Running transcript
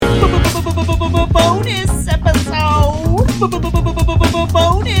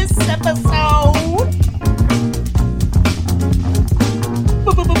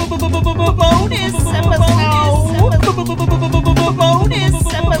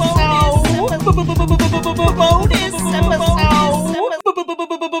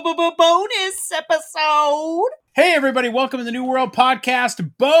everybody. Welcome to the New World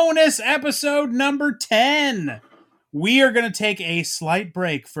Podcast, bonus episode number 10. We are going to take a slight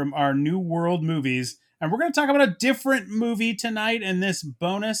break from our New World movies, and we're going to talk about a different movie tonight in this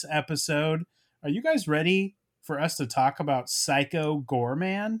bonus episode. Are you guys ready for us to talk about Psycho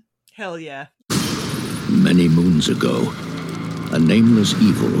Goreman? Hell yeah. Many moons ago, a nameless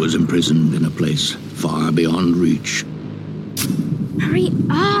evil was imprisoned in a place far beyond reach. Hurry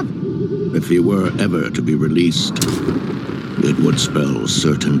up! If he were ever to be released, it would spell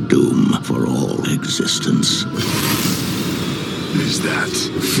certain doom for all existence. Is that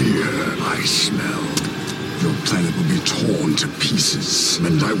fear I smell? Your planet will be torn to pieces,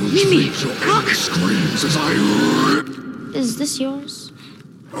 and I will treat your angry screams as I rip. Is this yours?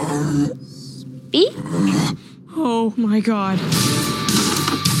 Speak? Oh my god.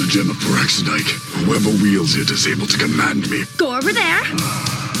 The gem of Paraxidike. Whoever wields it is able to command me. Go over there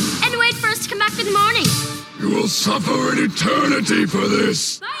and wait for us to come back in the morning. You will suffer an eternity for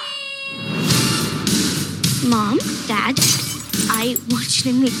this. Bye! Mom, Dad, I want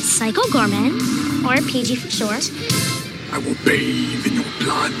you to meet Psycho Goreman, or PG for short. I will bathe in your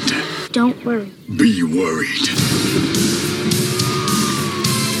blood. Don't worry. Be worried.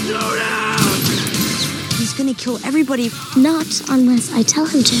 He's gonna kill everybody. Not unless I tell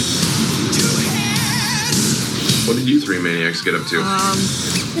him to. What did you three maniacs get up to?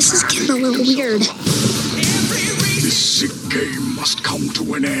 This is getting a little weird. This sick game must come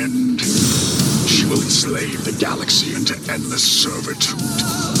to an end. She will enslave the galaxy into endless servitude.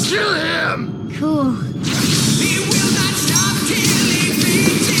 Kill him! Cool.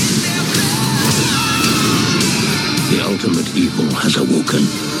 The ultimate evil has awoken.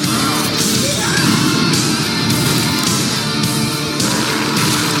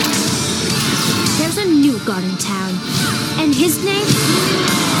 There's a new god in town, and his name?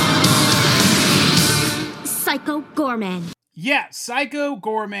 Psycho Goreman. Yeah, Psycho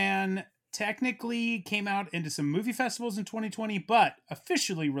Goreman technically came out into some movie festivals in 2020, but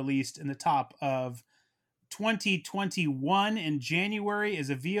officially released in the top of 2021 in January as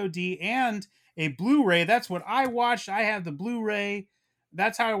a VOD and a Blu-ray. That's what I watched. I have the Blu-ray.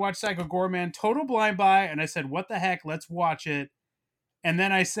 That's how I watched Psycho Goreman. Total blind buy. And I said, what the heck? Let's watch it. And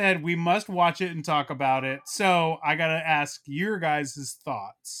then I said, we must watch it and talk about it. So I got to ask your guys'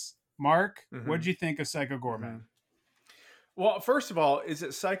 thoughts. Mark, what did you think of Psycho Goreman? Well, first of all, is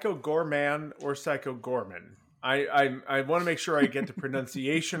it Psycho Goreman or Psycho Goreman? I want to make sure I get the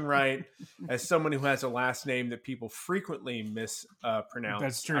pronunciation right. As someone who has a last name that people frequently mispronounce,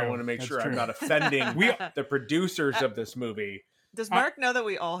 That's true. I want to make That's sure true. I'm not offending the producers of this movie. Does Mark know that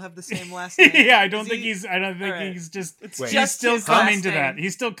we all have the same last name? Yeah, I don't Is think he- he's. I don't think All right. he's just. It's Wait. He's just still his coming last to that. name.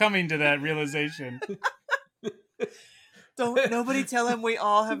 He's still coming to that realization. Don't nobody tell him we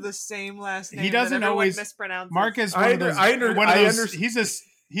all have the same last name. He doesn't that everyone always. mispronounces. Mark is one I of those. under- one of I those- under-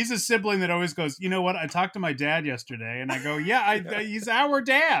 He's a sibling that always goes. You know what? I talked to my dad yesterday, and I go, yeah, he's our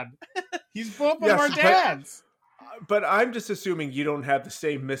dad. He's both of Yes, our but- dads. But I'm just assuming you don't have the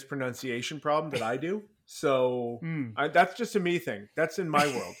same mispronunciation problem that I do. So that's just a me thing. That's in my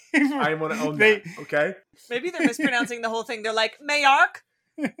world. I want to own that. Okay. Maybe they're mispronouncing the whole thing. They're like Mayark.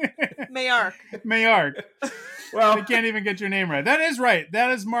 Mayark. Mayark. Well, I can't even get your name right. That is right.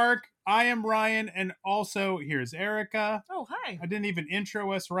 That is Mark. I am Ryan, and also here's Erica. Oh, hi. I didn't even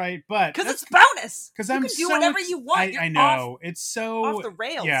intro us right, but Because it's bonus. because You I'm can do so whatever you want. You're I know it's so off the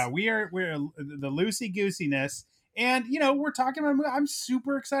rails. Yeah, we're the loosey goosiness, and we're talking about. I'm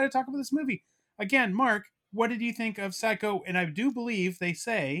super excited to talk about this movie again. Mark, what did you think of Psycho? And I do believe they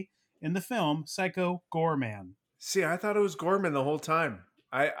say in the film Psycho Goreman. see, I thought it was Gorman the whole time.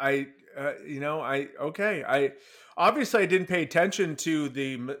 I obviously I didn't pay attention to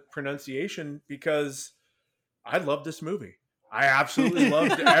the pronunciation because I love this movie. I absolutely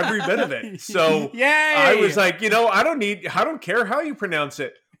loved every bit of it. So Yay! I was like, I don't care how you pronounce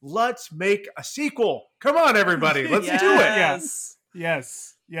it. Let's make a sequel. Come on, everybody. Let's do it.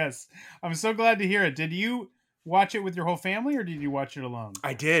 Yes. Yes. I'm so glad to hear it. Did you watch it with your whole family, or did you watch it alone?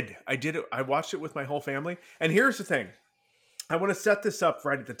 I did. I watched it with my whole family. And here's the thing. I want to set this up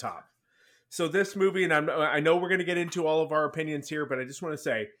right at the top. So this movie, and I know we're going to get into all of our opinions here, but I just want to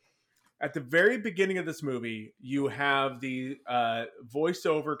say, at the very beginning of this movie, you have the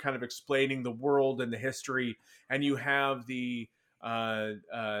voiceover kind of explaining the world and the history, and you have the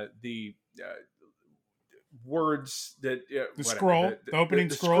words that scroll, the opening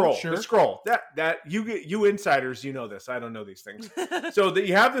scroll, sure. The scroll. That you insiders, you know this. I don't know these things. So that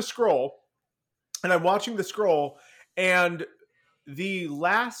you have the scroll, and I'm watching the scroll, and the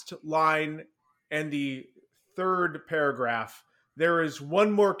last line and the third paragraph, there is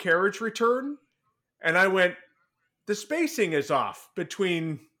one more carriage return, and I went, the spacing is off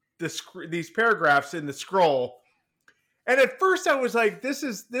between these paragraphs in the scroll. And at first I was like, this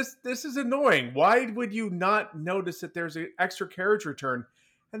is annoying. Why would you not notice that there's an extra carriage return?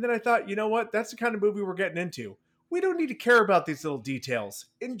 And then I thought, you know what? That's the kind of movie we're getting into. We don't need to care about these little details.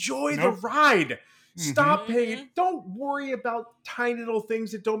 Enjoy the ride. Stop paying. Don't worry about tiny little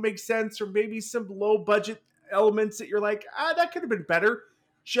things that don't make sense, or maybe some low budget elements that you're like, that could have been better.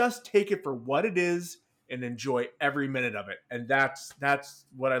 Just take it for what it is and enjoy every minute of it. And that's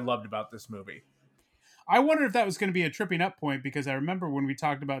what I loved about this movie. I wondered if that was going to be a tripping up point, because I remember when we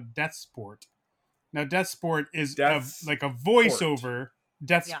talked about Death Sport. Now, Death Sport is like a voiceover.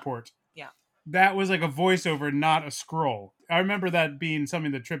 Death Sport. Yeah. That was like a voiceover, not a scroll. I remember that being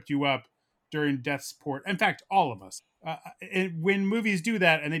something that tripped you up during Death Sport. In fact, all of us. When movies do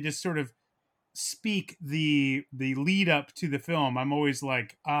that and they just sort of speak the lead up to the film, I'm always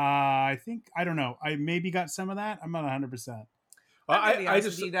like, I don't know. I maybe got some of that. I'm not 100%. I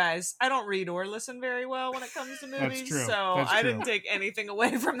just, with you guys, I don't read or listen very well when it comes to movies. That's true. So That's I true. didn't take anything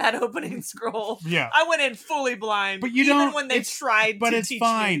away from that opening scroll. Yeah. I went in fully blind. But you even don't, when they tried but to it's teach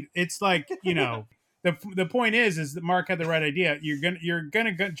fine. me. It's like, the point is that Mark had the right idea. You're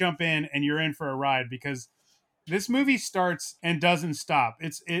gonna jump in and you're in for a ride, because this movie starts and doesn't stop.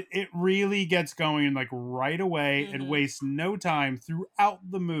 It really gets going like right away and wastes no time throughout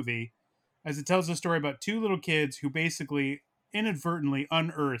the movie, as it tells a story about two little kids who basically inadvertently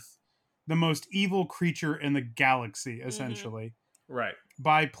unearth the most evil creature in the galaxy, essentially. Right.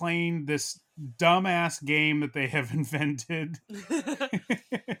 By playing this dumbass game that they have invented.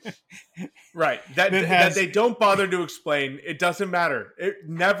 Right. That they don't bother to explain. It doesn't matter. It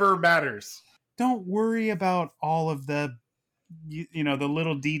never matters. Don't worry about all of the the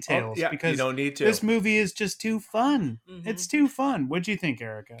little details, because you don't need to. This movie is just too fun. It's too fun. What'd you think,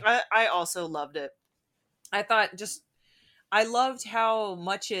 Erica? I also loved it. I loved how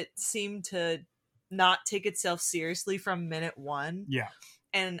much it seemed to not take itself seriously from minute one. Yeah.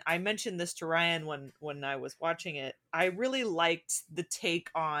 And I mentioned this to Ryan when I was watching it. I really liked the take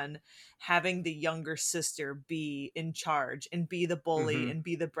on having the younger sister be in charge and be the bully and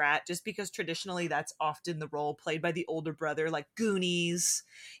be the brat, just because traditionally that's often the role played by the older brother, like Goonies,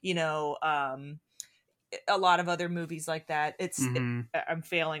 a lot of other movies like that. I'm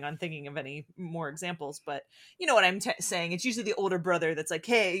failing on thinking of any more examples, but you know what I'm saying? It's usually the older brother that's like,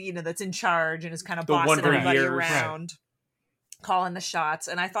 hey, that's in charge and is kind of bossing everybody around. Right. Calling the shots.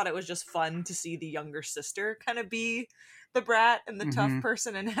 And I thought it was just fun to see the younger sister kind of be the brat and the tough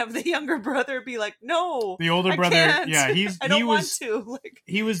person, and have the younger brother be like, no, the older brother can't.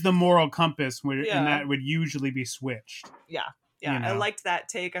 He was the moral compass, and that would usually be switched. I liked that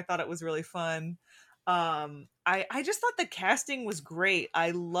take. I thought it was really fun. I just thought the casting was great.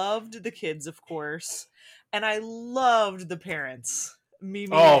 I loved the kids, of course, and I loved the parents,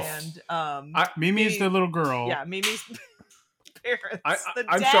 Mimi and Mimi's the little girl. Yeah, Mimi's parents.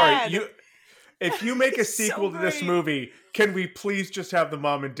 I'm sorry. If you make a sequel to this movie, can we please just have the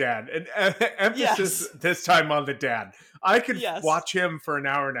mom and dad? And emphasis this time on the dad. I could watch him for an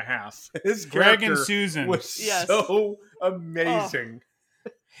hour and a half. His Greg and Susan was so amazing.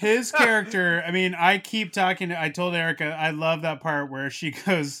 His character, I mean, I keep talking. I told Erica, I love that part where she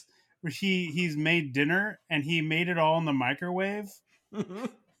goes, he's made dinner and he made it all in the microwave.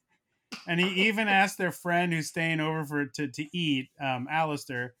 And he even asked their friend who's staying over to eat,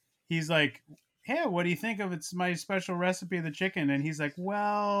 Alistair. He's like, hey, what do you think of it's my special recipe of the chicken? And he's like,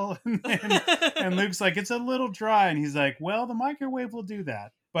 well, and Luke's like, it's a little dry. And he's like, well, the microwave will do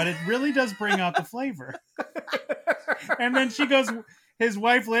that, but it really does bring out the flavor. And then she goes, his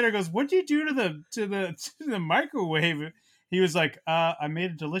wife later goes, what'd you do to the microwave? He was like, I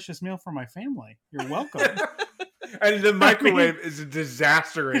made a delicious meal for my family. You're welcome. And the microwave is a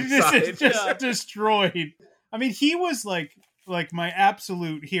disaster inside. It's just destroyed. I mean, he was like my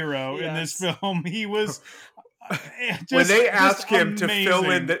absolute hero in this film. He was when they ask him to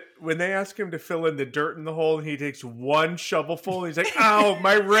fill in the dirt in the hole, and he takes one shovelful. He's like, "Ow,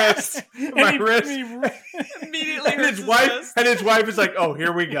 my wrist, my wrist!" Immediately, and his wife is like, "Oh,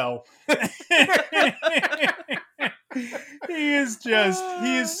 here we go." He is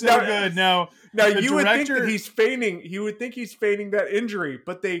so good. Now you would think that he's feigning. You would think he's feigning that injury,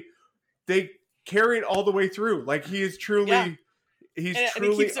 but they carry it all the way through. Like he is truly. Yeah. He's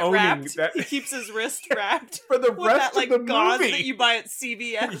truly owning that. He keeps his wrist wrapped for the rest of the gauze movie that you buy at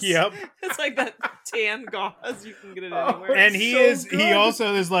CVS. Yep, it's like that tan gauze. You can get it anywhere. And he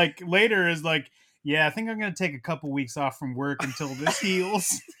also is like later is like, yeah, I think I'm going to take a couple weeks off from work until this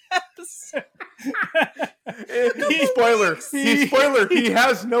heals. Spoiler. He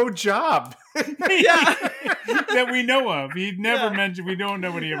has no job. that we know of. He never mentioned. We don't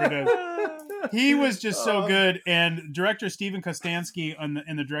know what he ever does. He was just so good. And director Stephen Kostanski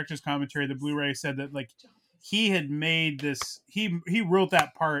in the director's commentary, the Blu-ray, said that like he had made this. He wrote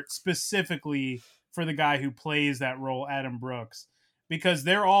that part specifically for the guy who plays that role, Adam Brooks, because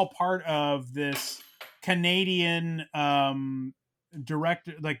they're all part of this Canadian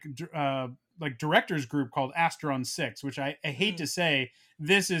director directors group called Astron 6, which I hate to say,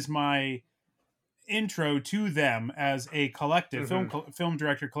 this is my intro to them as a collective, film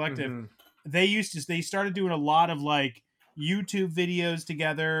director collective. They started doing a lot of like YouTube videos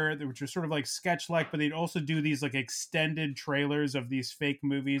together, which were sort of like sketch-like, but they'd also do these like extended trailers of these fake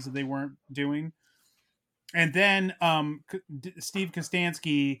movies that they weren't doing. And then Steve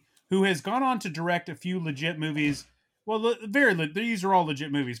Kostanski, who has gone on to direct a few legit movies. Well, these are all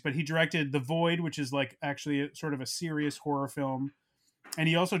legit movies, but he directed The Void, which is like actually sort of a serious horror film. And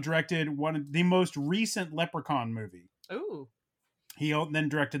he also directed one of the most recent Leprechaun movie. Ooh. He then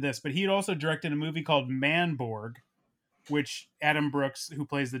directed this, but he had also directed a movie called Manborg, which Adam Brooks, who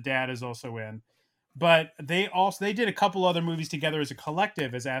plays the dad, is also in. But they did a couple other movies together as a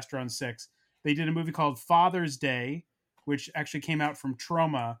collective as Astron 6. They did a movie called Father's Day, which actually came out from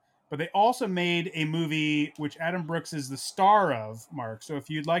Troma. But they also made a movie which Adam Brooks is the star of, Mark. So if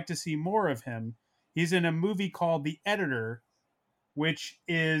you'd like to see more of him, he's in a movie called The Editor, which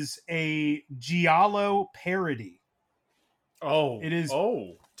is a Giallo parody. Oh, it is.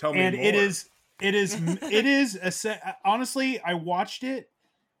 Oh, tell me more. And it is honestly, I watched it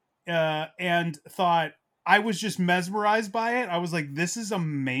and thought, I was just mesmerized by it. I was like, this is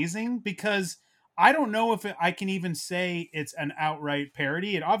amazing, because I don't know if I can even say it's an outright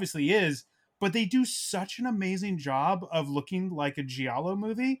parody. It obviously is, but they do such an amazing job of looking like a Giallo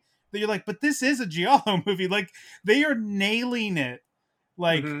movie that you're like, but this is a Giallo movie. Like, they are nailing it.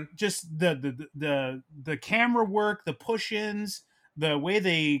 Like, just the camera work, the push-ins, the way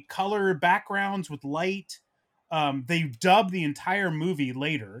they color backgrounds with light. They dub the entire movie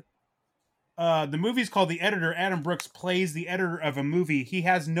later. The movie's called The Editor. Adam Brooks plays the editor of a movie. He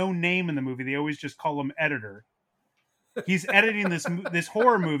has no name in the movie. They always just call him Editor. He's editing this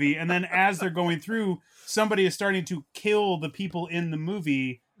horror movie, and then as they're going through, somebody is starting to kill the people in the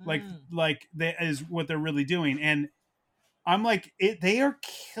movie, like that is what they're really doing. And I'm like, they are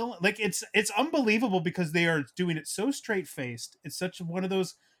killing. Like, it's unbelievable because they are doing it so straight-faced. It's such one of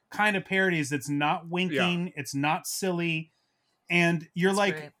those kind of parodies that's not winking. Yeah. It's not silly. And you're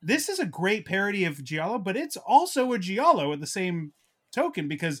great. This is a great parody of Giallo, but it's also a Giallo at the same token,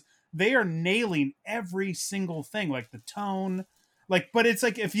 because they are nailing every single thing, like the tone, but it's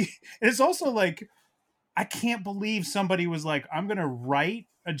like, it's also like, I can't believe somebody was like, I'm going to write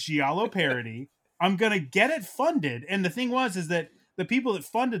a Giallo parody. I'm going to get it funded. And the thing is that the people that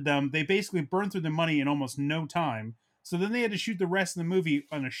funded them, they basically burned through the money in almost no time. So then they had to shoot the rest of the movie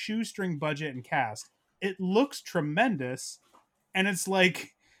on a shoestring budget and cast. It looks tremendous. And it's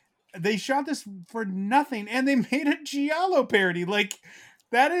like, they shot this for nothing and they made a Giallo parody. Like,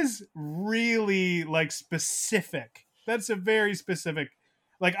 that is really like specific. That's a very specific,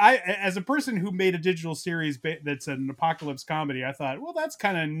 like, I, as a person who made a digital series that's an apocalypse comedy, I thought, well, that's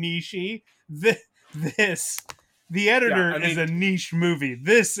kind of niche-y. The Editor is a niche movie.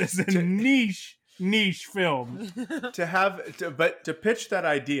 This is a niche film. To pitch that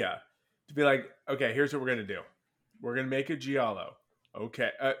idea, to be like, okay, here's what we're going to do. We're going to make a Giallo.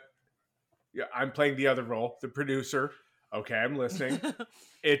 Okay. I'm playing the other role, the producer. Okay, I'm listening.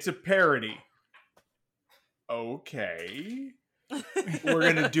 It's a parody. Okay. We're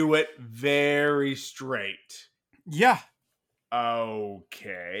going to do it very straight. Yeah.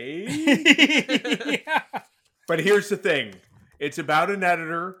 Okay. Yeah. But here's the thing. It's about an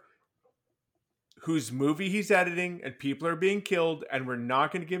editor whose movie he's editing and people are being killed, and we're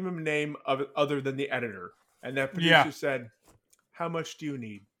not going to give him a name other than the editor. And that producer said, how much do you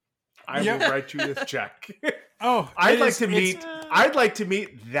need? I will write you this check. I'd like to meet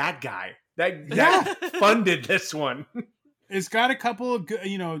that guy that funded this one. It's got a couple of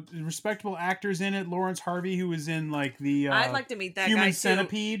respectable actors in it. Lawrence Harvey, who was in like the I'd like to meet that Human guy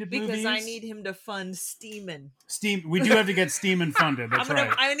Centipede too, because movies. I need him to fund Steamin'. We do have to get Steamin' funded. That's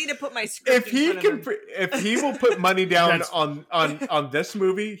right. I need to put my script. If he will put money down on this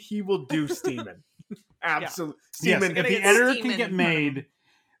movie, he will do Steamin'. Absolutely. Yeah. Yes, if the editor can get made,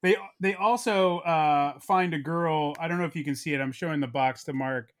 they also find a girl. I don't know if you can see it. I'm showing the box to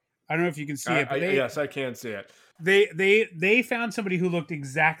Mark. I don't know if you can see it. But yes, I can see it. They found somebody who looked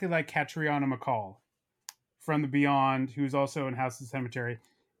exactly like Catriona McCall from The Beyond, who's also in House of the Cemetery,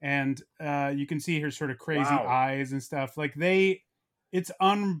 and you can see her sort of crazy eyes and stuff. Like they It's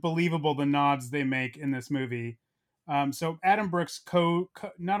unbelievable the nods they make in this movie. So Adam Brooks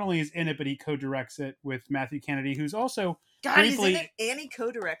not only is in it, but he co-directs it with Matthew Kennedy, who's also He's in it and he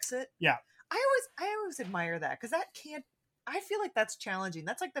co-directs it. Yeah, I always admire that because I feel like that's challenging.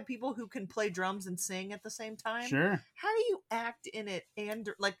 That's like the people who can play drums and sing at the same time. Sure. How do you act in it and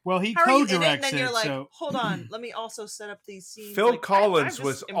like? Well, he co-directs it, and then you're like, so... hold on, let me also set up these scenes. Phil like, Collins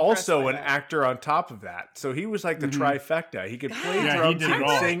was also an that. actor on top of that, so he was like the trifecta. He could play drums, he could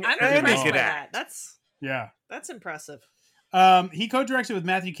sing, I'm and he could act. act. That's impressive. He co-directs it with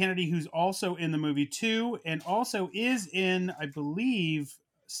Matthew Kennedy, who's also in the movie too, and also is in, I believe,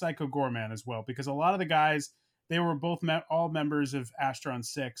 Psycho Goreman as well, because a lot of the guys, they were both all members of Astron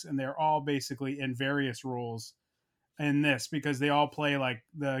 6, and they're all basically in various roles in this, because they all play like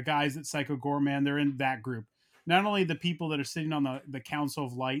the guys at Psycho Goreman. They're in that group. Not only the people that are sitting on the Council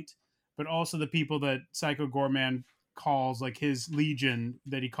of Light, but also the people that Psycho Goreman calls like his legion,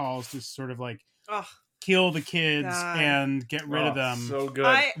 that he calls to sort of like kill the kids and get rid of them. So good.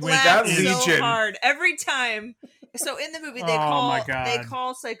 I laugh so hard every time. So in the movie, they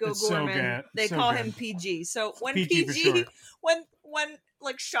call Psycho Goreman. They call him PG. So when PG when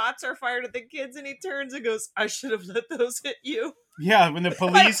like shots are fired at the kids, and he turns and goes, "I should have let those hit you." Yeah, when the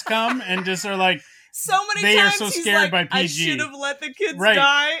police come and just are like, so many they times are so he's scared like, by PG. I should have let the kids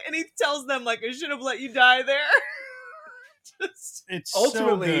die, and he tells them like, "I should have let you die there." It's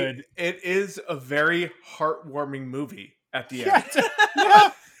ultimately so good. It is a very heartwarming movie at the end.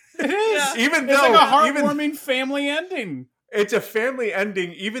 Yeah, it is. Yeah. Even it's though like a heartwarming family ending. It's a family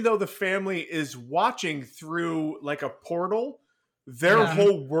ending, even though the family is watching through like a portal. Their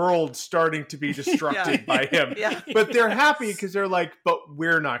whole world starting to be disrupted by him. Yeah. But they're happy because they're like, but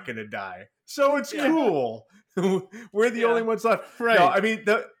we're not going to die. So it's cool. We're the only ones left. Right. No, I mean,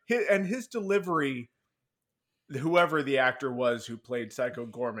 his delivery, whoever the actor was who played Psycho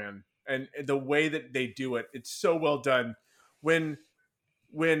Goreman, and the way that they do it, it's so well done. When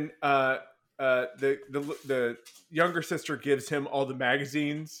the younger sister gives him all the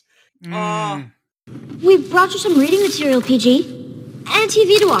magazines. We brought you some reading material, PG. And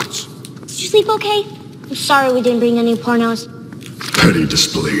TV to watch. Did you sleep okay? I'm sorry we didn't bring any pornos. Petty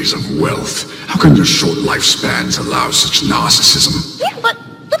displays of wealth. How can your short lifespans allow such narcissism? Yeah, but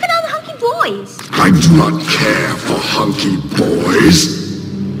look at all the hunky boys. I do not care for hunky boys.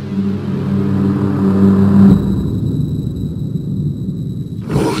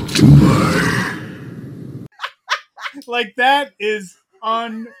 Or do I? Like, that is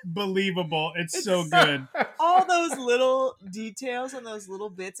unbelievable. It's so good. All those little details and those little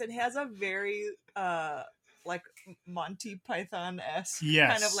bits. It has a very like Monty Python-esque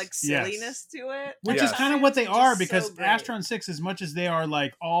kind of like silliness to it, which is kind of what they are, because Astron 6, as much as they are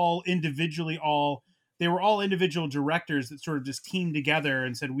like all individually they were all individual directors that sort of just teamed together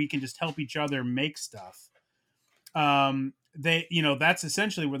and said, we can just help each other make stuff. They, that's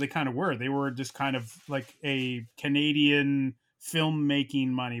essentially what they kind of were. They were just kind of like a Canadian filmmaking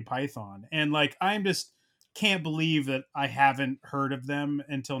Monty Python. And like, I'm just can't believe that I haven't heard of them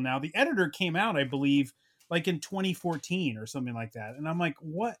until now. The Editor came out, I believe, like in 2014 or something like that. And I'm like,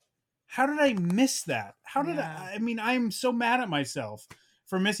 what? How did I miss that? How did I mean, I'm so mad at myself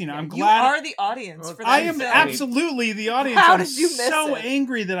for missing it. I'm glad you are the audience for that. I am absolutely the audience. How I'm did you miss so it?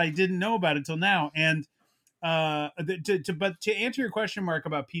 angry that I didn't know about it till now. And but to answer your question, Mark,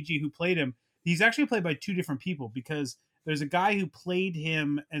 about PG, who played him, he's actually played by two different people, because there's a guy who played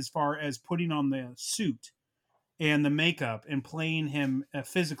him as far as putting on the suit and the makeup and playing him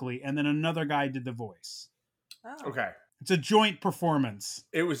physically, and then another guy did the voice. Oh. Okay. It's a joint performance.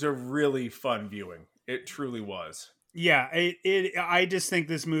 It was a really fun viewing. It truly was. Yeah, I just think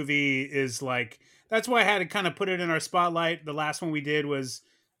this movie is like, that's why I had to kind of put it in our spotlight. The last one we did was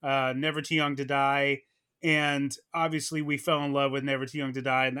Never Too Young to Die. And obviously we fell in love with Never Too Young to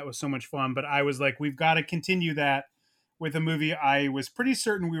Die, and that was so much fun. But I was like, we've got to continue that with a movie I was pretty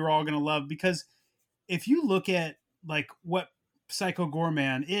certain we were all going to love, because if you look at like what Psycho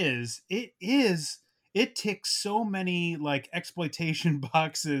Goreman is, it ticks so many like exploitation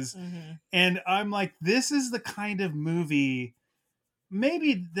boxes. Mm-hmm. And I'm like, this is the kind of movie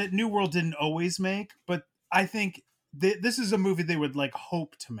maybe that New World didn't always make, but I think this is a movie they would like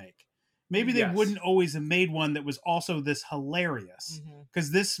hope to make. Maybe they wouldn't always have made one that was also this hilarious,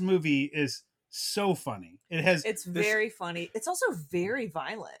 because this movie is so funny. It's very funny. It's also very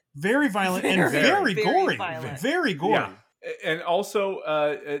violent. Very violent and very gory. Violent. Very gory. Yeah. And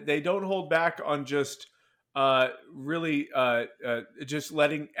also, they don't hold back on just really just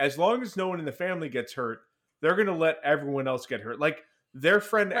letting, as long as no one in the family gets hurt, they're going to let everyone else get hurt. Like their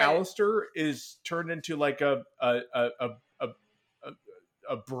friend Alistair is turned into like a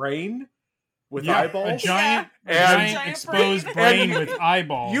a brain with eyeballs. A giant exposed brain with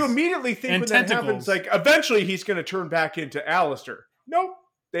eyeballs. You immediately think when that happens, like, eventually he's going to turn back into Alistair. Nope.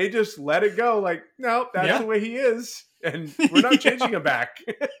 They just let it go. Like, no, that's the way he is. And we're not changing him back.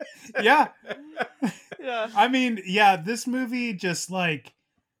 Yeah. I mean, this movie just, like,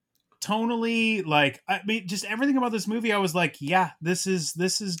 tonally, like, I mean, just everything about this movie, I was like, this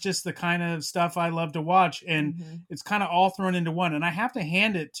is just the kind of stuff I love to watch, and it's kind of all thrown into one. And I have to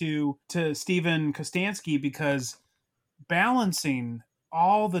hand it to Steven Kostanski, because balancing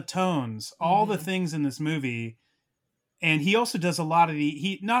all the tones, all the things in this movie, and he also does a lot of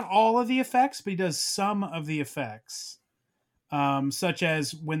not all of the effects, but he does some of the effects, such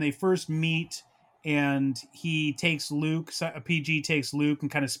as when they first meet. And he takes Luke, a PG takes Luke and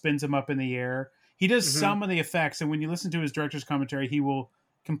kind of spins him up in the air. He does some of the effects. And when you listen to his director's commentary, he will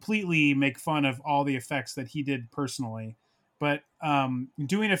completely make fun of all the effects that he did personally. But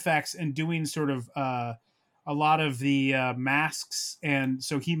doing effects and doing sort of a lot of the masks. And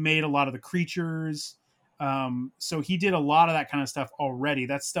so he made a lot of the creatures. So he did a lot of that kind of stuff already.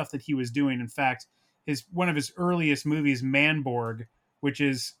 That's stuff that he was doing. In fact, one of his earliest movies, Manborg, which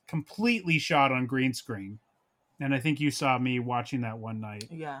is completely shot on green screen. And I think you saw me watching that one night.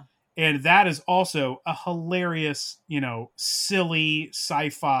 Yeah. And that is also a hilarious, silly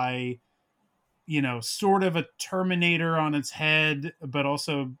sci-fi, sort of a Terminator on its head, but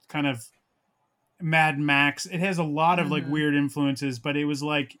also kind of Mad Max. It has a lot of like weird influences, but it was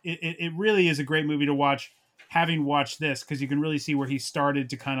like, it really is a great movie to watch, having watched this, because you can really see where he started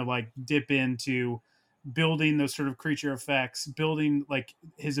to kind of like dip into building those sort of creature effects, building like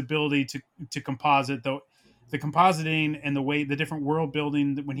his ability to composite, though the compositing and the different world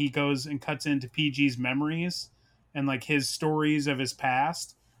building, when he goes and cuts into PG's memories and like his stories of his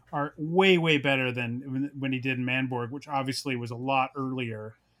past, are way, way better than when he did Manborg, which obviously was a lot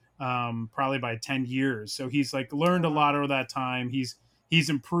earlier, probably by 10 years. So he's like learned a lot over that time. He's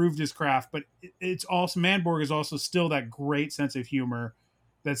improved his craft, but it's also, Manborg is also still that great sense of humor,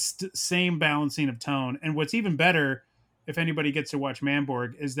 that's same balancing of tone. And what's even better, if anybody gets to watch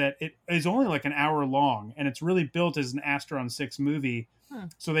Manborg, is that it is only like an hour long, and it's really built as an Astron 6 movie.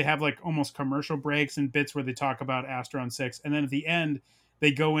 So they have like almost commercial breaks and bits where they talk about Astron 6. And then at the end,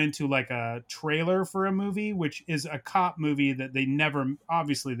 they go into like a trailer for a movie, which is a cop movie that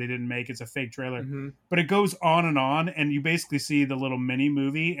obviously they didn't make. It's a fake trailer, but it goes on, and you basically see the little mini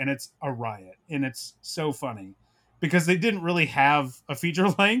movie, and it's a riot, and it's so funny. Because they didn't really have a feature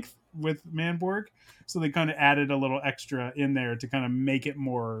length with Manborg, so they kind of added a little extra in there to kind of make it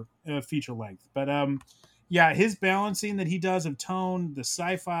more feature length. But his balancing that he does of tone, the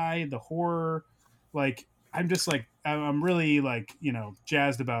sci-fi, the horror, like I'm really like,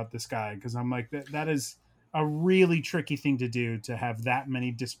 jazzed about this guy, because I'm like, that is a really tricky thing to do, to have that many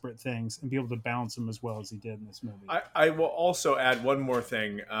disparate things and be able to balance them as well as he did in this movie. I will also add one more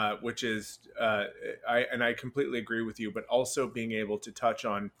thing, which is, I completely agree with you, but also being able to touch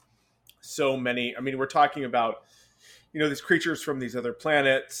on so many, I mean, we're talking about, these creatures from these other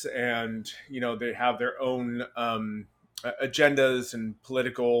planets, and, they have their own agendas and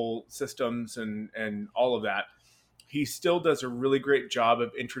political systems and all of that. He still does a really great job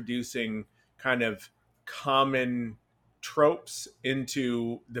of introducing kind of common tropes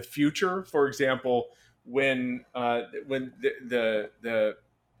into the future. For example, when the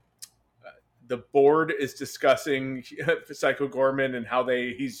board is discussing Psycho Gorman and how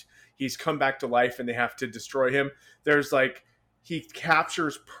he's come back to life and they have to destroy him, there's like, he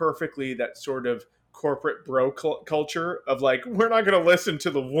captures perfectly that sort of corporate bro culture of like, we're not going to listen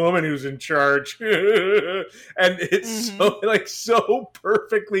to the woman who's in charge. And it's so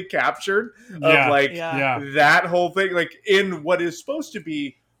perfectly captured of that whole thing, like in what is supposed to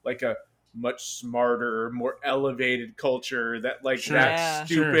be like a much smarter, more elevated culture, that like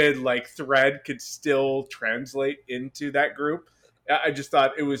stupid like thread could still translate into that group. I just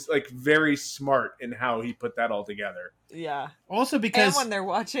thought it was like very smart in how he put that all together. Yeah. Also because, and when they're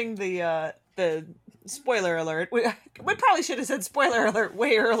watching the spoiler alert, we probably should have said spoiler alert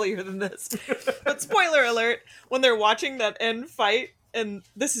way earlier than this. But spoiler alert, when they're watching that end fight, and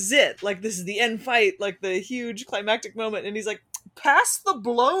this is it, like this is the end fight, like the huge climactic moment, and he's like, pass the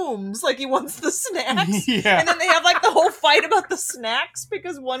blooms, like he wants the snacks. Yeah. And then they have like the whole fight about the snacks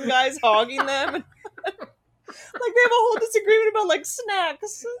because one guy's hogging them. Like they have a whole disagreement about like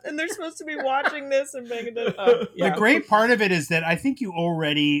snacks, and they're supposed to be watching this and banging it. The great part of it is that I think you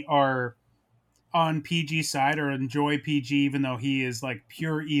already are on PG's side or enjoy PG, even though he is like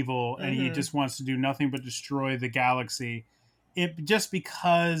pure evil and he just wants to do nothing but destroy the galaxy. It just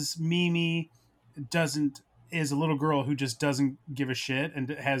because Mimi doesn't is a little girl who just doesn't give a shit and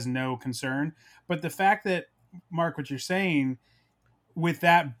has no concern. But the fact that, Mark, what you're saying with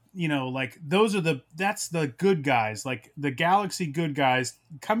that, like that's the good guys, like the galaxy good guys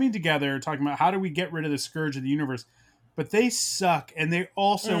coming together, talking about how do we get rid of the scourge of the universe. But they suck, and they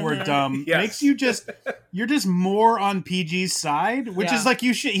also were dumb. Yes. Makes you're just more on PG's side, which is like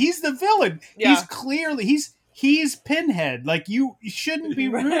you should. He's the villain. Yeah. He's clearly he's Pinhead. Like you shouldn't be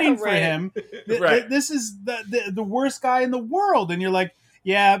rooting for him. This is the worst guy in the world, and you're like,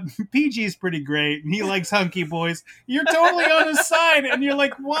 yeah, PG's pretty great, and he likes hunky boys. You're totally on his side, and you're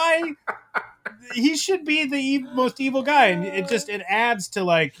like, why? He should be the most evil guy, and it adds to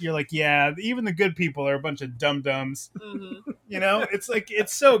like, you're like, yeah, even the good people are a bunch of dum-dums. Mm-hmm. It's like,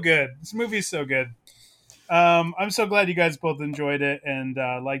 it's so good. This movie's so good. I'm so glad you guys both enjoyed it and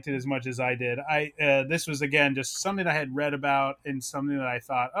liked it as much as I did. This was, again, just something I had read about and something that I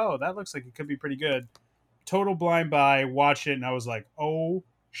thought, oh, that looks like it could be pretty good. Total blind buy, watch it, and I was like, oh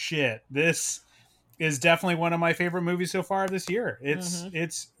shit, this is definitely one of my favorite movies so far this year.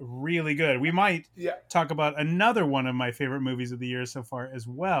 It's really good. We might talk about another one of my favorite movies of the year so far, as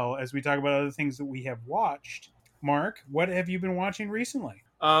well as we talk about other things that we have watched. Mark, what have you been watching recently?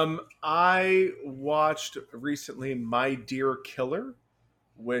 I watched recently My Dear Killer,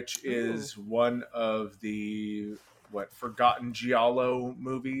 which is one of the forgotten Giallo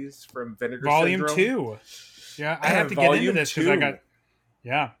movies from Vinegar Volume Syndrome. 2. Yeah, I have to get into this because I got...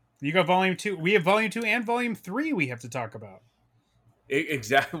 Yeah. You got Volume 2. We have Volume 2 and Volume 3 we have to talk about.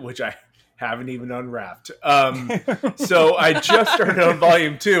 Exactly, which I haven't even unwrapped. So I just started on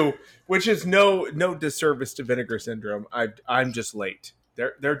Volume 2, which is no disservice to Vinegar Syndrome. I'm just late.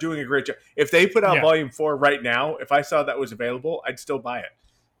 They're doing a great job. If they put out Volume 4 right now, if I saw that was available, I'd still buy it.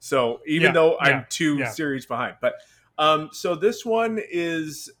 So even though I'm 2 series behind. But so this one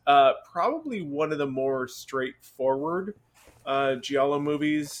is probably one of the more straightforward Giallo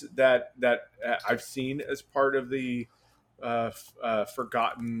movies that I've seen as part of the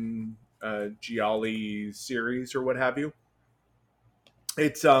forgotten Gialli series or what have you.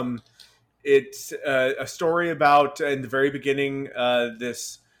 It's a story about, in the very beginning,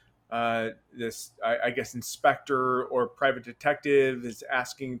 this I guess inspector or private detective is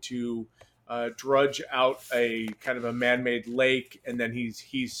asking to drudge out a kind of a man-made lake, and then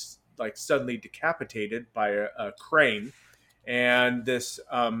he's like suddenly decapitated by a crane. And this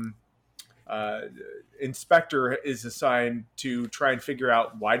inspector is assigned to try and figure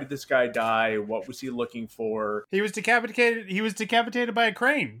out, why did this guy die? What was he looking for? He was decapitated. He was decapitated by a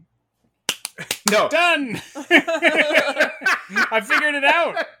crane. No. Done. I figured it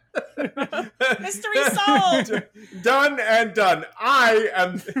out. Mystery solved. Done and done.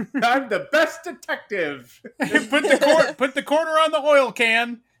 I'm the best detective. Put the quarter on the oil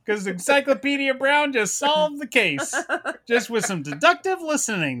can. Because Encyclopedia Brown just solved the case. Just with some deductive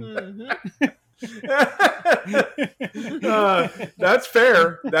listening. That's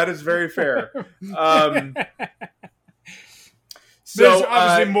fair. That is very fair. There's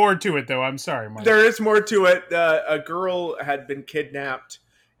obviously more to it, though. I'm sorry, Mike. There is more to it. A girl had been kidnapped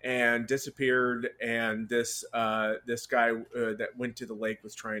and disappeared, and this guy that went to the lake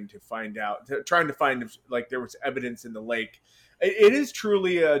was trying to find if, like, there was evidence in the lake. It is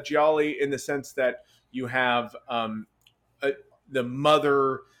truly a Gialli in the sense that you have the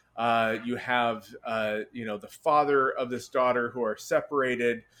mother, you have the father of this daughter who are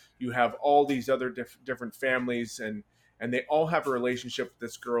separated. You have all these other different families, and they all have a relationship with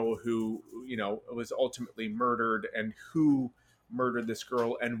this girl who was ultimately murdered, and who murdered this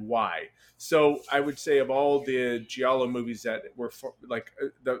girl and why. So I would say, of all the Giallo movies that were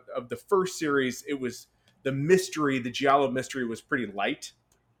of the first series, it was the mystery, the Giallo mystery was pretty light.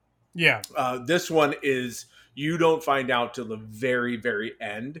 Yeah. This one is, you don't find out till the very, very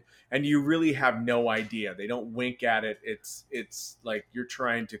end, and you really have no idea. They don't wink at it. It's like you're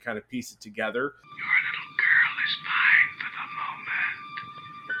trying to kind of piece it together. Your little girl is fine for the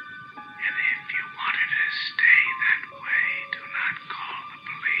moment. And if you wanted to stay that way, do not call the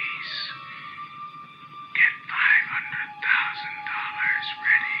police. Get $500,000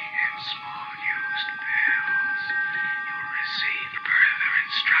 ready in small used bills. You'll receive further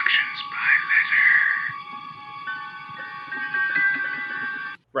instructions by letter.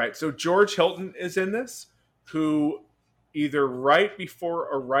 Right. So George Hilton is in this, who either right before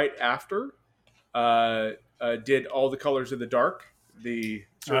or right after did All the Colors of the Dark, the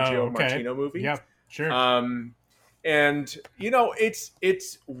Sergio Martino movie. Yeah, sure. And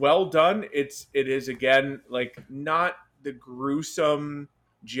it's well done. It is, again, like, not the gruesome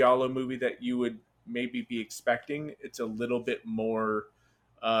Giallo movie that you would maybe be expecting. It's a little bit more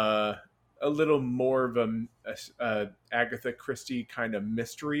a little more of a Agatha Christie kind of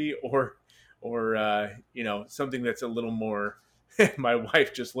mystery, or something that's a little more. My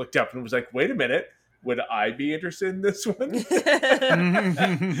wife just looked up and was like, "Wait a minute, would I be interested in this one?"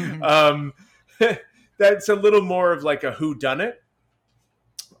 That's a little more of like a whodunit.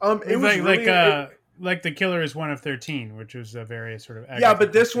 It was really like The Killer is One of 13, which was a very sort of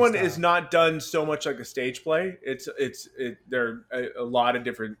but this one is not done so much like a stage play. There are a lot of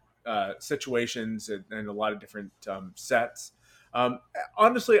different situations and a lot of different sets.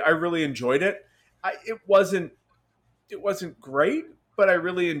 Honestly, I really enjoyed it. It wasn't great, but I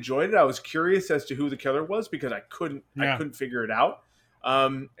really enjoyed it. I was curious as to who the killer was because I couldn't figure it out.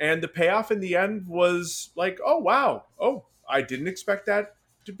 And the payoff in the end was like, oh wow, I didn't expect that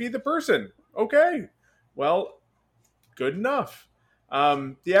to be the person. Okay, well, good enough.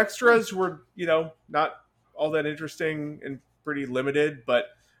 The extras were, not all that interesting and pretty limited, but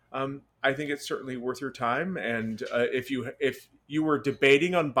I think it's certainly worth your time. And if you were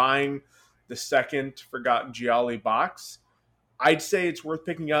debating on buying the second Forgotten Gialli box, I'd say it's worth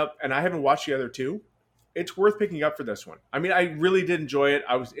picking up. And I haven't watched the other two. It's worth picking up for this one. I mean, I really did enjoy it.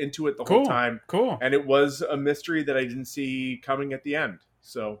 I was into it the whole time. Cool. And it was a mystery that I didn't see coming at the end.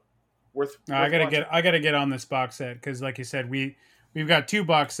 So I gotta get on this box set because, like you said, we've got 2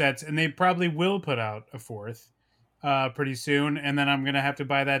 box sets, and they probably will put out a 4th pretty soon, and then I'm gonna have to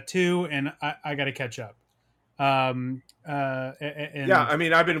buy that too, and I gotta catch up. I mean,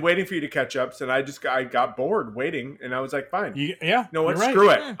 I've been waiting for you to catch up, and I got bored waiting, and I was like, fine, what? Right. Screw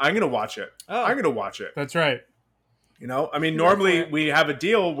it, I'm gonna watch it. I'm gonna watch it. That's right. I mean, normally we have a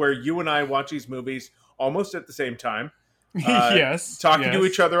deal where you and I watch these movies almost at the same time. Talking to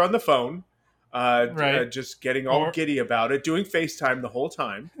each other on the phone, just getting all giddy about it, doing FaceTime the whole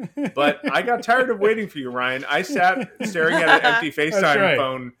time. But I got tired of waiting for you, Ryan. I sat staring at an empty FaceTime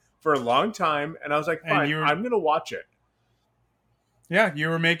phone for a long time, and I was like, fine, I'm going to watch it. Yeah, you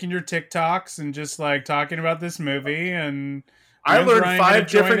were making your TikToks and just like talking about this movie, and I learned 5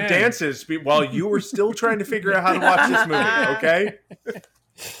 different dances while you were still trying to figure out how to watch this movie, okay?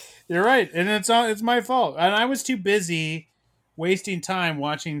 You're right, and it's my fault. And I was too busy wasting time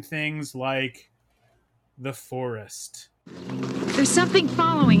watching things like The Forest. There's something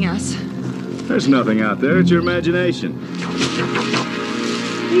following us. There's nothing out there. It's your imagination.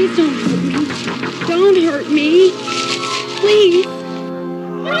 Please don't hurt me. Don't hurt me. Please. We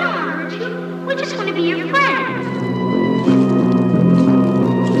don't want to hurt you. We just want to be your friends.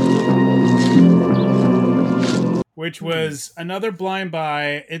 Which was another blind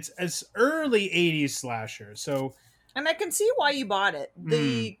buy. It's an early 80s slasher. And I can see why you bought it.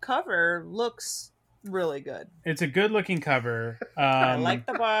 The cover looks really good. It's a good looking cover. I like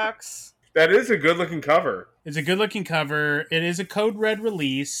the box. That is a good looking cover. It's a good looking cover. It is a code red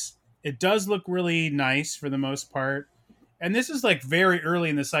release. It does look really nice for the most part. And this is like very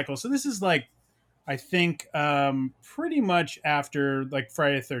early in the cycle. So this is like, I think, pretty much after like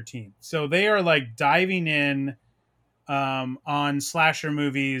Friday the 13th. So they are like diving in on slasher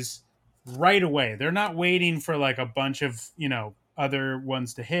movies right away. They're not waiting for like a bunch of, other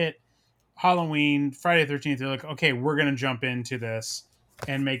ones to hit. Halloween, Friday the 13th, they're like, okay, we're going to jump into this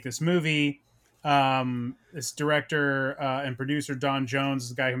and make this movie. This director and producer, Don Jones, is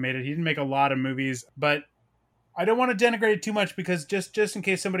the guy who made it. He didn't make a lot of movies, but I don't want to denigrate it too much because just in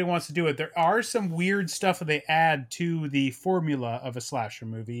case somebody wants to do it, there are some weird stuff that they add to the formula of a slasher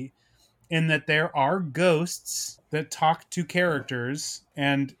movie, in that there are ghosts that talk to characters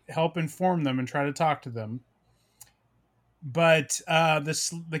and help inform them and try to talk to them. But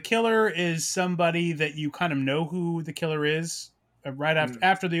the killer is somebody that you kind of know who the killer is right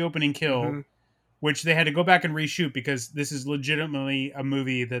after the opening kill, which they had to go back and reshoot because this is legitimately a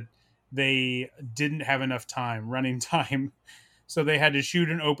movie that they didn't have enough running time. So they had to shoot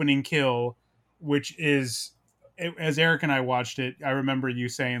an opening kill, which is, as Eric and I watched it, I remember you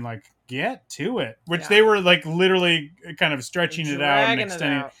saying like, get to it, which they were like literally kind of stretching it out and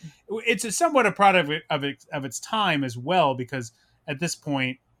extending it. It's somewhat a product of its time as well, because at this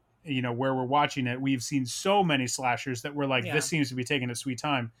point, where we're watching it, we've seen so many slashers that we're like, this seems to be taking a sweet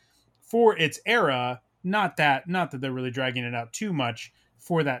time for its era. Not that they're really dragging it out too much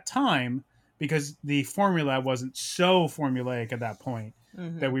for that time, because the formula wasn't so formulaic at that point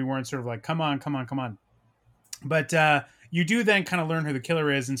that we weren't sort of like, come on. But you do then kind of learn who the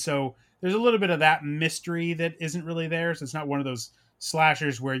killer is. And so there's a little bit of that mystery that isn't really there. So it's not one of those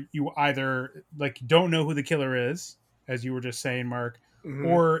slashers where you either like don't know who the killer is, as you were just saying, Mark,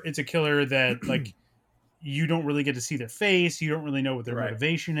 or it's a killer that like you don't really get to see their face. You don't really know what their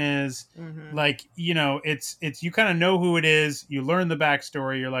motivation is. Mm-hmm. Like, you know, it's you kind of know who it is. You learn the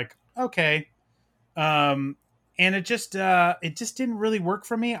backstory. You're like, okay. And it just didn't really work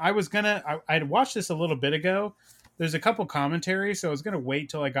for me. I'd watched this a little bit ago. There's a couple commentaries, so I was going to wait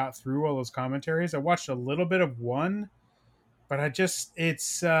till I got through all those commentaries. I watched a little bit of one, but I just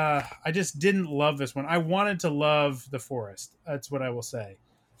didn't love this one. I wanted to love The Forest. That's what I will say.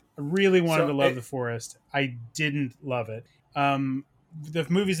 I really wanted to love The Forest. I didn't love it. The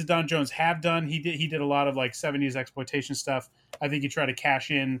movies that Don Jones have done, he did a lot of like 70s exploitation stuff. I think he tried to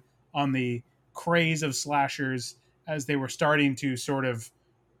cash in on the craze of slashers as they were starting to sort of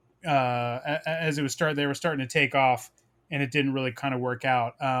they were starting to take off, and it didn't really kind of work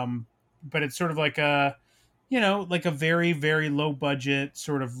out. But it's sort of like a very, very low budget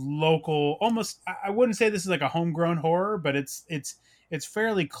sort of local, almost, I wouldn't say this is like a homegrown horror, but it's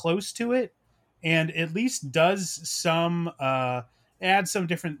fairly close to it, and at least does some add some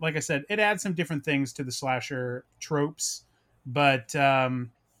different, like I said, it adds some different things to the slasher tropes, but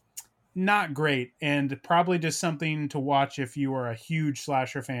not great, and probably just something to watch if you are a huge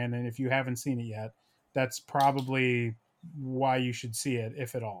slasher fan, and if you haven't seen it yet, that's probably why you should see it,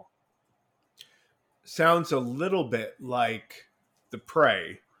 if at all. Sounds a little bit like The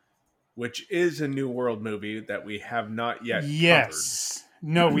Prey, which is a New World movie that we have not yet covered.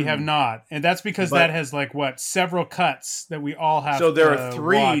 No, we have not. And that's because that has several cuts that we all have to So there are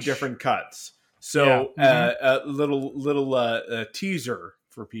 3 watch. different cuts. So a little teaser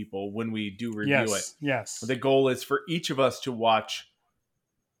for people when we do review it. Yes. The goal is for each of us to watch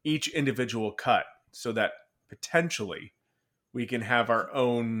each individual cut so that potentially we can have our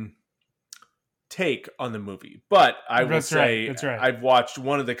own take on the movie. But I will say that's right. I've watched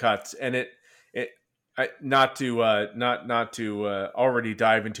one of the cuts, and not to already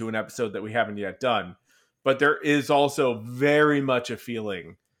dive into an episode that we haven't yet done, but there is also very much a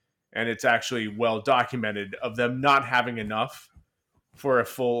feeling, and it's actually well documented, of them not having enough for a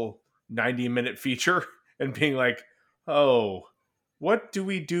full 90-minute feature and being like, oh, what do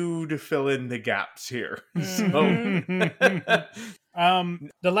we do to fill in the gaps here? The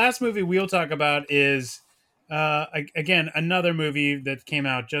last movie we'll talk about is again another movie that came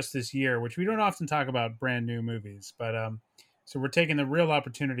out just this year, which we don't often talk about brand new movies, but so we're taking the real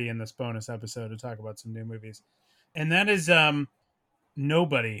opportunity in this bonus episode to talk about some new movies, and that is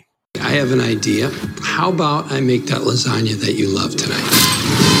Nobody. I have an idea. How about I make that lasagna that you love tonight?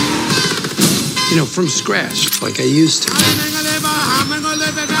 You know, from scratch, like I used to.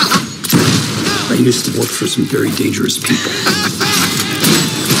 I used to work for some very dangerous people.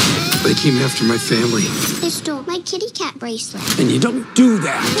 They came after my family. They stole my kitty cat bracelet. And you don't do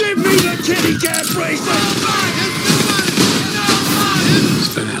that. Give me the kitty cat bracelet!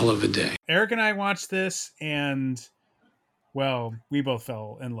 It's been a hell of a day. Eric and I watched this, and well, we both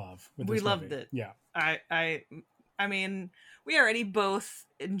fell in love with this movie. We loved it. Yeah. I mean, we already both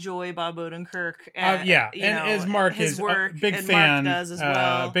enjoy Bob Odenkirk. And as Mark his is work, a big and fan, Mark does as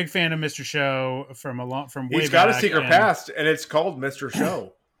well. Big fan of Mr. Show from way He's got back, a secret past, and it's called Mr.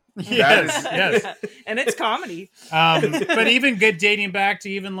 Show. Yes. And it's comedy. But even dating back to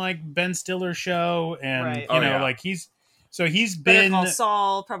even like Ben Stiller's show, and he's Better been Call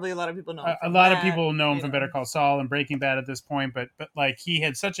Saul. Probably a lot of people know him a lot of people know him from Better Call Saul and Breaking Bad at this point, but like he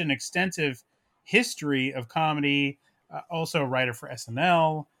had such an extensive history of comedy. Also a writer for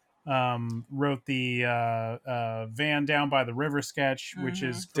SNL. Wrote the Van Down by the River sketch, which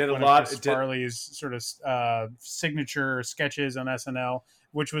is one of Chris Farley's sort of signature sketches on SNL,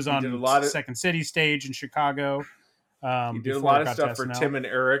 which was on Second City stage in Chicago. He did a lot of stuff for Tim and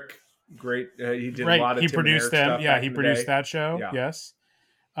Eric. Great. He did a lot of He Tim produced and Eric them. stuff. Yeah, he produced that show. Yeah. Yes.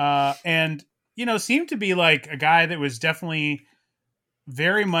 And, seemed to be like a guy that was definitely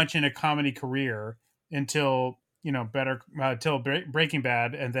very much in a comedy career until Breaking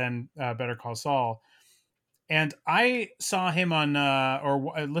Bad, and then Better Call Saul. And I saw him on,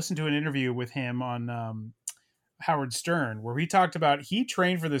 or listened to an interview with him on Howard Stern, where he talked about he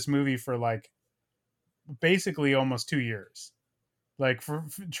trained for this movie for like basically almost 2 years, like for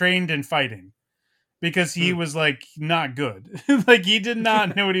trained in fighting, because he was like not good. Like he did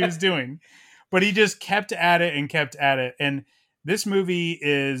not know what he was doing, but he just kept at it and kept at it. And this movie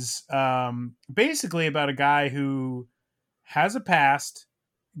is basically about a guy who has a past,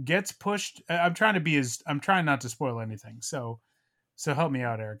 gets pushed. I'm trying not to spoil anything. So help me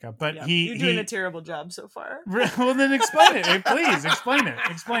out, Erica. But you're doing a terrible job so far. Well, then explain it. Hey, please explain it.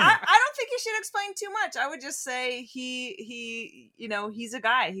 Explain it. I don't think you should explain too much. I would just say he's a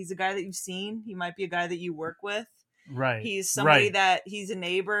guy. He's a guy that you've seen. He might be a guy that you work with. Right. He's somebody that he's a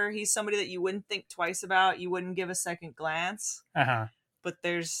neighbor. He's somebody that you wouldn't think twice about. You wouldn't give a second glance. But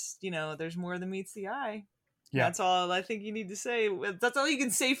there's more than meets the eye. Yeah. That's all I think you need to say. That's all you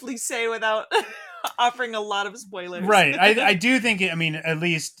can safely say without offering a lot of spoilers. Right. I do think, at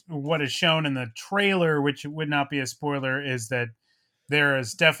least what is shown in the trailer, which would not be a spoiler, is that there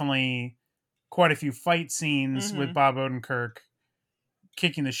is definitely quite a few fight scenes with Bob Odenkirk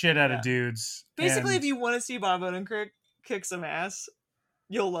kicking the shit out of dudes. Basically, if you want to see Bob Odenkirk kick some ass,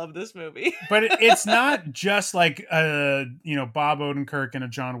 you'll love this movie. But it's not just like Bob Odenkirk in a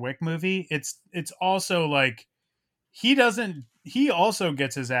John Wick movie. It's also like he also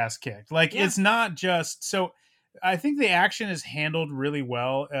gets his ass kicked. Like it's not just so. I think the action is handled really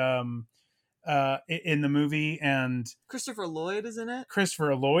well in the movie, and Christopher Lloyd is in it.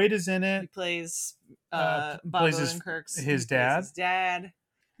 He plays Bob Odenkirk's his dad. His dad.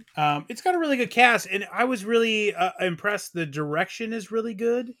 It's got a really good cast, and I was really impressed. The direction is really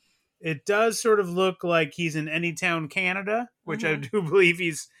good. It does sort of look like he's in Anytown, Canada, which I do believe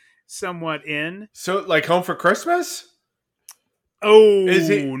he's somewhat in. So, like Home for Christmas? Oh, is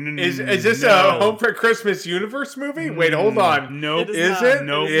this a Home for Christmas universe movie? Wait, hold on. Nope. Is it?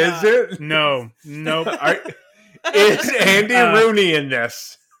 Nope. Is it? No. Nope. Is Andy Rooney in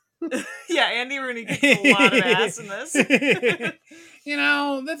this? Yeah, Andy Rooney kicks a lot of ass in this. The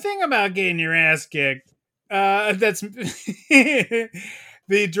thing about getting your ass kicked, that's the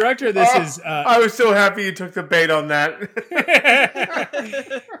director of this is... I was so happy you took the bait on that.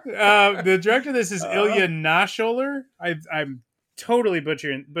 The director of this is Ilya Nasholer. I'm totally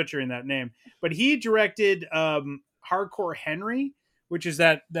butchering that name. But he directed Hardcore Henry, which is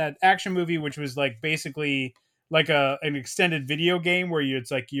that action movie, which was like basically... like an extended video game where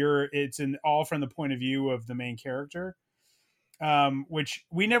it's all from the point of view of the main character, which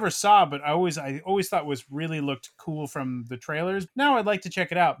we never saw, but I always thought was really looked cool from the trailers. Now I'd like to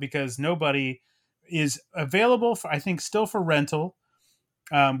check it out because Nobody is available for, I think, still for rental.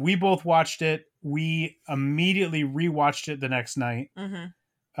 We both watched it. We immediately rewatched it the next night.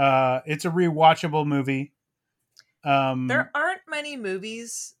 It's a rewatchable movie. There aren't many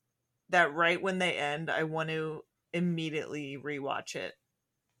movies that right when they end, I want to immediately rewatch it.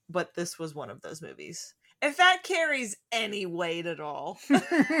 But this was one of those movies. If that carries any weight at all.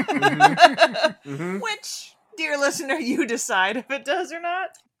 Which, dear listener, you decide if it does or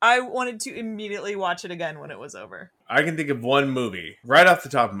not. I wanted to immediately watch it again when it was over. I can think of one movie right off the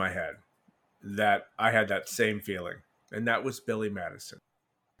top of my head that I had that same feeling. And that was Billy Madison.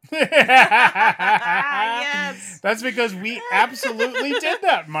 Yes. That's because we absolutely did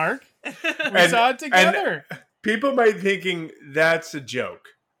that, Mark. We saw it together. And people might be thinking that's a joke.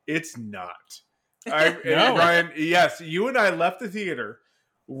 It's not. No. Ryan, yes, you and I left the theater.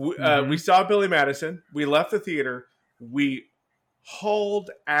 We saw Billy Madison. We left the theater. We hauled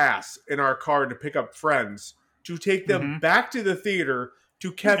ass in our car to pick up friends to take them back to the theater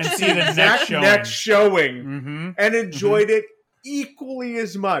to catch the exact next showing and enjoyed it equally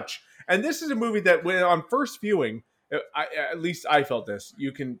as much. And this is a movie that when on first viewing, at least I felt this.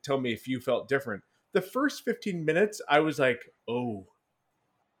 You can tell me if you felt different. The first 15 minutes, I was like, oh,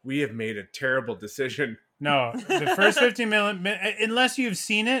 we have made a terrible decision. No, the first 15 minutes, unless you've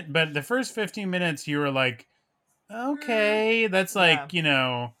seen it, but the first 15 minutes, you were like, okay, that's like,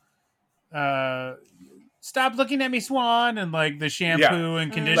 stop looking at me, Swan, and like the shampoo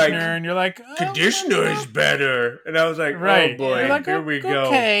and conditioner, and you're like, conditioner is better. And I was like, oh boy, like, here we go.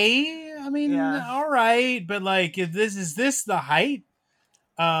 Okay. I mean, all right, but like, is this the height?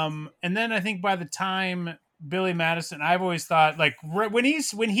 And then I think by the time Billy Madison, I've always thought like when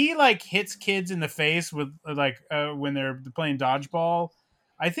he like hits kids in the face with like when they're playing dodgeball,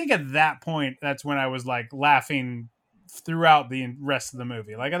 I think at that point that's when I was like laughing throughout the rest of the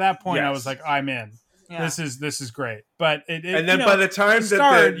movie. Like at that point, I was like, I'm in. Yeah. This is great, but and then by the time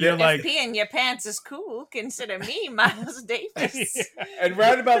that you're like, peeing your pants is cool, consider me Miles Davis. And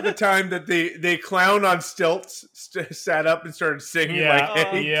right about the time that the clown on stilts sat up and started singing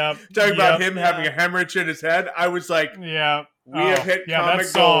talking about him having a hemorrhage in his head, I was like, we have hit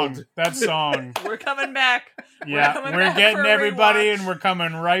comic gold. That song. We're coming back. We're getting everybody, and we're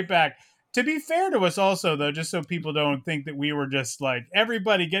coming right back. To be fair to us also, though, just so people don't think that we were just like,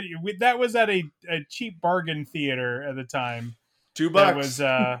 everybody get you. That was at a cheap bargain theater at the time.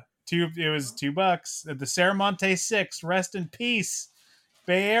 $2. It was $2 at the Saramonte 6. Rest in peace,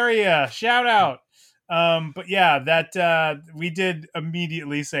 Bay Area. Shout out. But yeah, that we did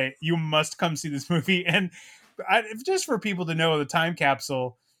immediately say, you must come see this movie. And just for people to know the time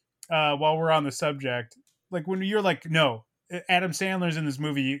capsule, while we're on the subject, like when you're like, no, Adam Sandler's in this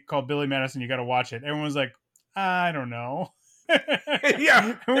movie called Billy Madison. You got to watch it. Everyone's like, I don't know.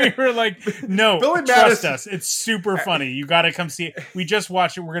 Yeah. We were like, no, Billy trust Madison- us. It's super funny. You got to come see it. We just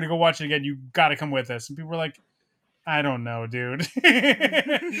watched it. We're going to go watch it again. You got to come with us. And people were like, I don't know, dude.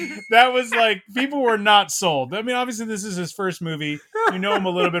 That was like, people were not sold. I mean, obviously this is his first movie. You know him a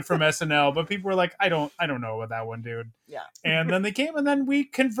little bit from SNL, but people were like, I don't know about that one, dude. Yeah. And then they came, and then we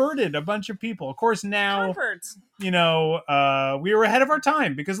converted a bunch of people. Of course, now, Converts. you know, we were ahead of our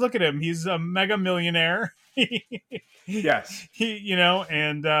time because look at him. He's a mega millionaire. Yes. You know,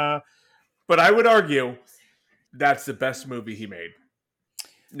 and but I would argue that's the best movie he made.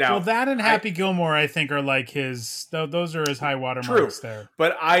 Now, well, that and Happy Gilmore, I think, are like his. Those are his high water true. marks there.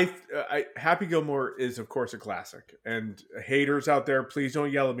 But I Happy Gilmore is, of course, a classic. And haters out there, please don't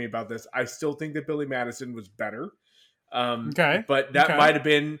yell at me about this. I still think that Billy Madison was better. Okay, but that might have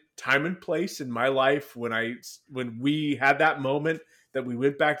been time and place in my life when we had that moment that we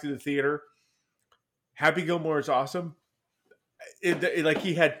went back to the theater. Happy Gilmore is awesome. Like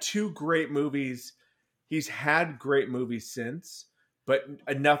he had two great movies. He's had great movies since. But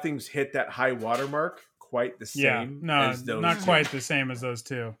nothing's hit that high watermark quite the same as those not two. quite the same as those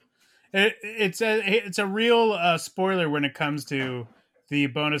two. It's a real spoiler when it comes to the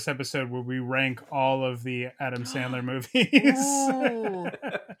bonus episode where we rank all of the Adam Sandler movies. Ooh.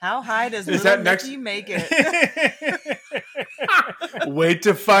 How high does Is little that Nicky make it? Wait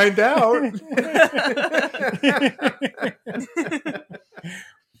to find out.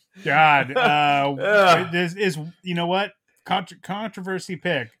 God, this is, you know what? Controversy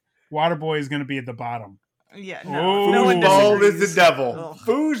pick. Waterboy is going to be at the bottom. Yeah, no. No one Foosball disagrees. is the devil.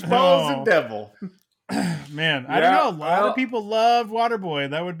 Foosball is the devil. Man, I don't know. A lot of people love Waterboy.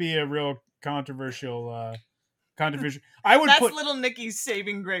 That would be a real controversial. I would That's put little Nicky's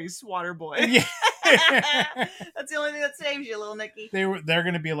saving grace, Waterboy. Yeah. That's the only thing that saves you, little Nicky. They're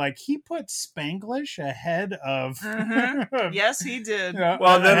going to be like, he put Spanglish ahead of. Yes, he did.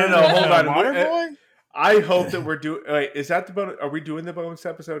 Well, no. Hold on. Waterboy. I hope that we're doing. Wait, is that the bonus? Are we doing the bonus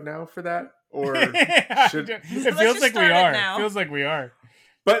episode now for that, or should? It feels like we are. It feels like we are.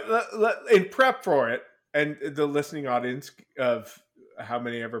 But in prep for it, and the listening audience of how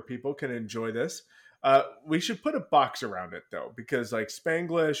many ever people can enjoy this, we should put a box around it though, because like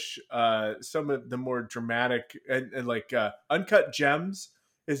Spanglish, some of the more dramatic and like Uncut Gems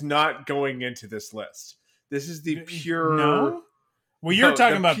is not going into this list. This is the pure. No? Well, you're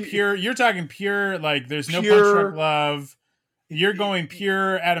talking about pure. You're talking pure. Like, there's no Punch Drunk Love. You're going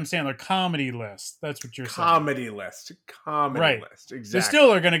pure Adam Sandler comedy list. That's what you're saying. Comedy list. Exactly. They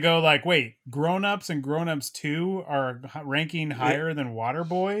still are going to go like, wait, Grown Ups and Grown Ups 2 are ranking higher than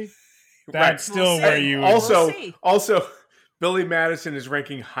Waterboy. That's still where you also Billy Madison is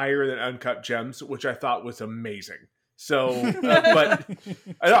ranking higher than Uncut Gems, which I thought was amazing. So, but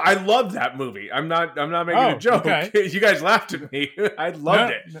I love that movie. I'm not making a joke. Okay. You guys laughed at me. I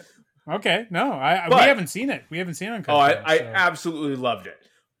loved it. Okay, no, we haven't seen it. We haven't seen Uncut Gems. I absolutely loved it.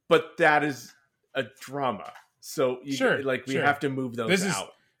 But that is a drama. So we have to move those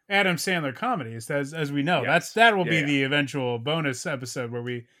out. Adam Sandler comedies, as we know. Yes. That will be the eventual bonus episode where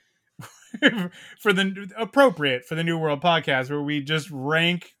we for the New World podcast, where we just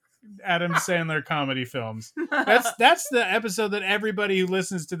rank Adam Sandler comedy films. That's the episode that everybody who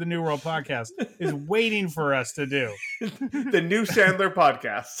listens to the New World podcast is waiting for us to do. The new Sandler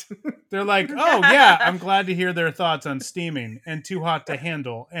podcast. They're like, oh yeah, I'm glad to hear their thoughts on Steaming and Too Hot to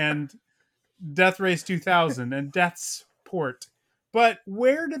Handle and Death Race 2000 and Death's Port. But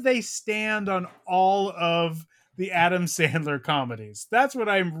where do they stand on all of the Adam Sandler comedies? That's what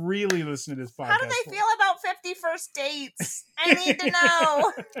I'm really listening to this podcast. How do they feel about 50 First Dates? I need to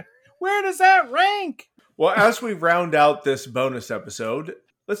know. Where does that rank? Well, as we round out this bonus episode,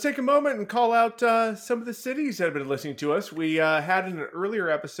 let's take a moment and call out some of the cities that have been listening to us. We had in an earlier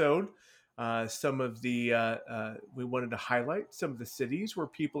episode some of the we wanted to highlight some of the cities where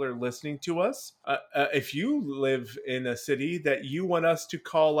people are listening to us. If you live in a city that you want us to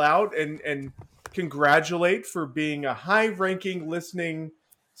call out and congratulate for being a high-ranking listening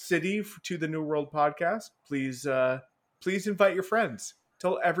city to the New World podcast, please invite your friends.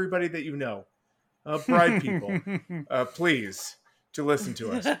 Tell everybody that you know. Bribe people, please, to listen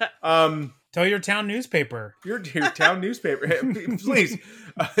to us. Tell your town newspaper. Your town newspaper. Please.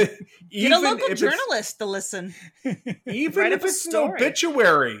 Get a local journalist to listen. Even if it's an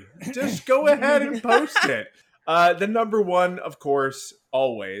obituary, just go ahead and post it. The number one, of course,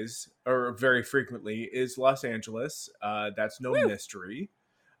 always, or very frequently, is Los Angeles. That's no mystery.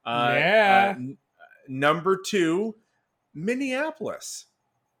 Number two, Minneapolis.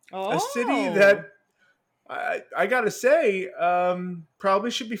 A city that I got to say, probably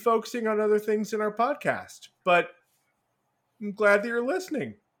should be focusing on other things in our podcast, but I'm glad that you're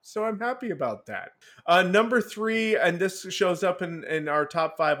listening. So I'm happy about that. Number 3, and this shows up in our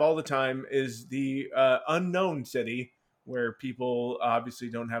top 5 all the time, is the unknown city, where people obviously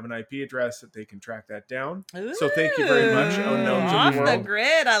don't have an IP address that they can track that down. Ooh, so thank you very much, unknowns off of the world. the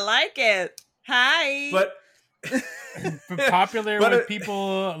grid. I like it. Hi. But popular with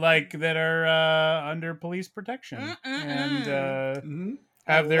people like that are under police protection and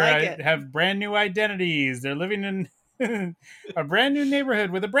have brand new identities. They're living in a brand new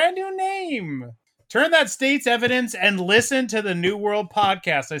neighborhood with a brand new name. Turn that state's evidence and listen to the New World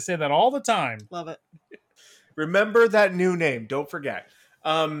podcast. I say that all the time. Love it. Remember that new name. Don't forget.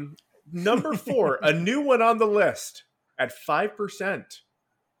 Number 4, a new one on the list at 5%.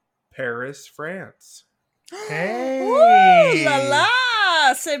 Paris, France. Hey. Ooh, la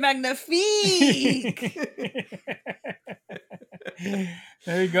la, c'est magnifique.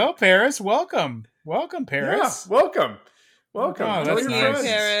 There you go, Paris. Welcome, Paris. Yeah, welcome. Oh, Tell that's your nice. friends.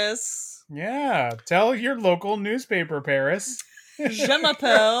 Paris. Yeah, tell your local newspaper, Paris. Je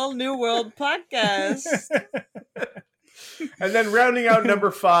m'appelle New World Podcast. And then rounding out number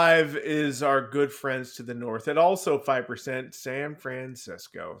 5 is our good friends to the north at also 5%, San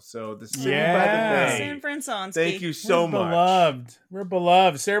Francisco. So the city by the bay. San Francisco. Thank you so much. We're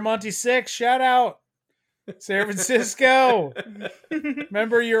beloved. Sarah Monty 6, shout out. San Francisco.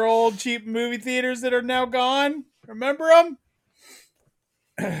 Remember your old cheap movie theaters that are now gone? Remember them?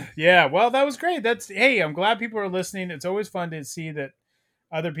 Yeah, well, that was great. Hey, I'm glad people are listening. It's always fun to see that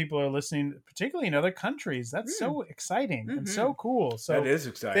other people are listening, particularly in other countries. That's so exciting and so cool. So that is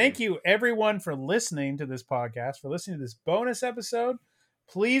exciting. Thank you, everyone, for listening to this podcast, for listening to this bonus episode.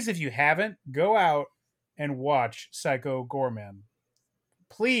 Please, if you haven't, go out and watch Psycho Goreman.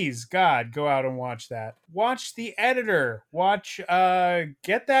 Please, God, go out and watch that. Watch The Editor.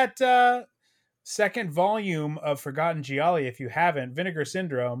 Get that second volume of Forgotten Gialli if you haven't. Vinegar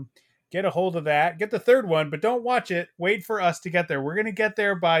Syndrome. Get a hold of that. Get the third one, but don't watch it. Wait for us to get there. We're going to get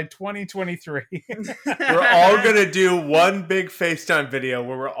there by 2023. We're all going to do one big FaceTime video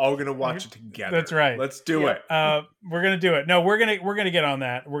where we're all going to watch it together. That's right. Let's do it. We're going to do it. No, we're going to get on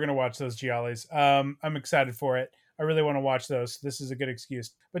that. We're going to watch those Giallis. I'm excited for it. I really want to watch those. This is a good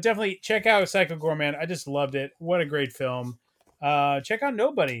excuse. But definitely check out Psycho Goreman. I just loved it. What a great film. Check out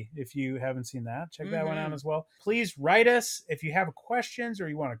Nobody if you haven't seen that. Check that one out as well. Please write us if you have questions or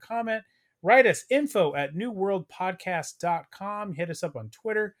you want to comment. Write us info@newworldpodcast.com. Hit us up on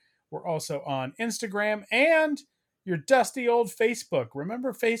Twitter. We're also on Instagram and your dusty old Facebook.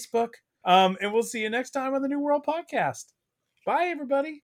 Remember Facebook? And we'll see you next time on the New World Podcast. Bye, everybody.